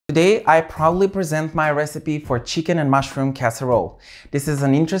Today, I proudly present my recipe for chicken and mushroom casserole. This is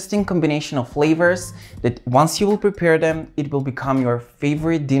an interesting combination of flavors that once you will prepare them, it will become your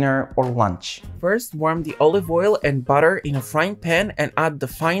favorite dinner or lunch. First, warm the olive oil and butter in a frying pan and add the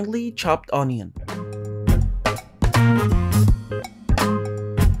finely chopped onion.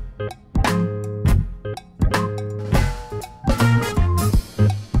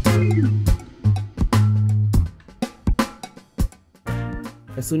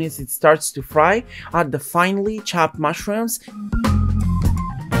 As soon as it starts to fry, add the finely chopped mushrooms.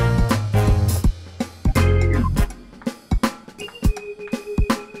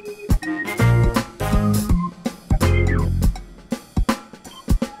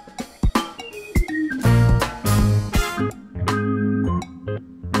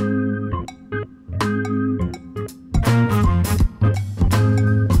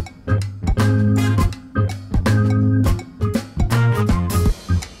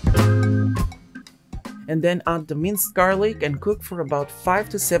 And then add the minced garlic and cook for about 5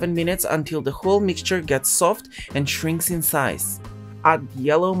 to 7 minutes until the whole mixture gets soft and shrinks in size. Add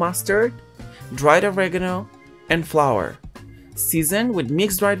yellow mustard, dried oregano, and flour. Season with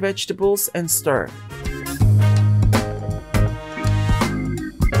mixed dried vegetables and stir.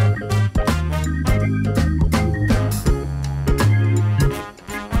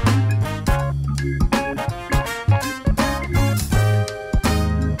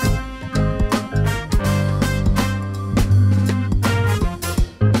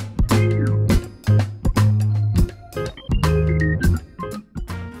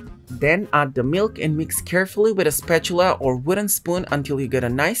 Then add the milk and mix carefully with a spatula or wooden spoon until you get a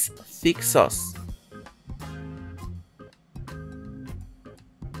nice, thick sauce.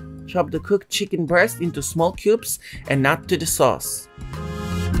 Chop the cooked chicken breast into small cubes and add to the sauce.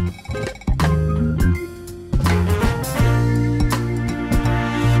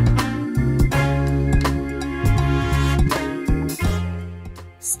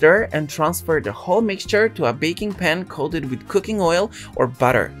 Stir and transfer the whole mixture to a baking pan coated with cooking oil or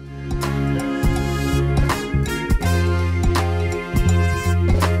butter.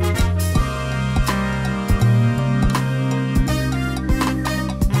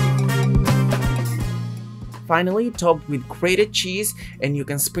 Finally, top with grated cheese, and you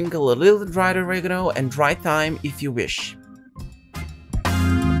can sprinkle a little dried oregano and dry thyme if you wish.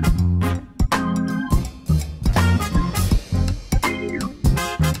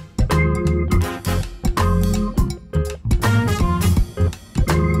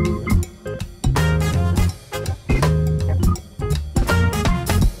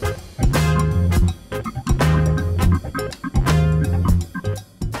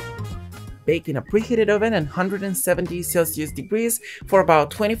 Bake in a preheated oven at 170 Celsius degrees for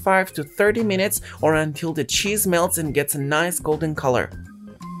about 25 to 30 minutes or until the cheese melts and gets a nice golden color.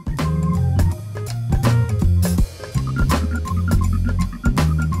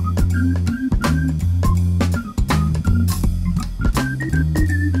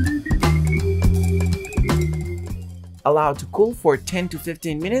 Allow to cool for 10 to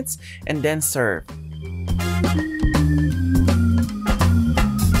 15 minutes and then serve.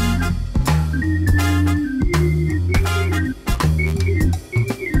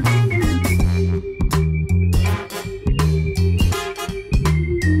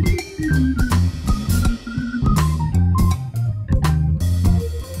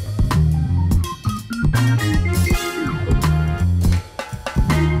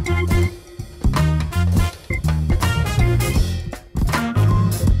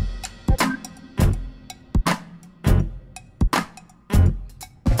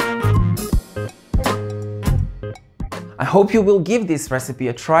 I hope you will give this recipe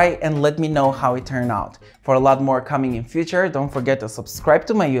a try and let me know how it turned out. For a lot more coming in future, don't forget to subscribe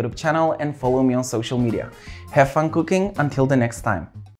to my YouTube channel and follow me on social media. Have fun cooking, until the next time.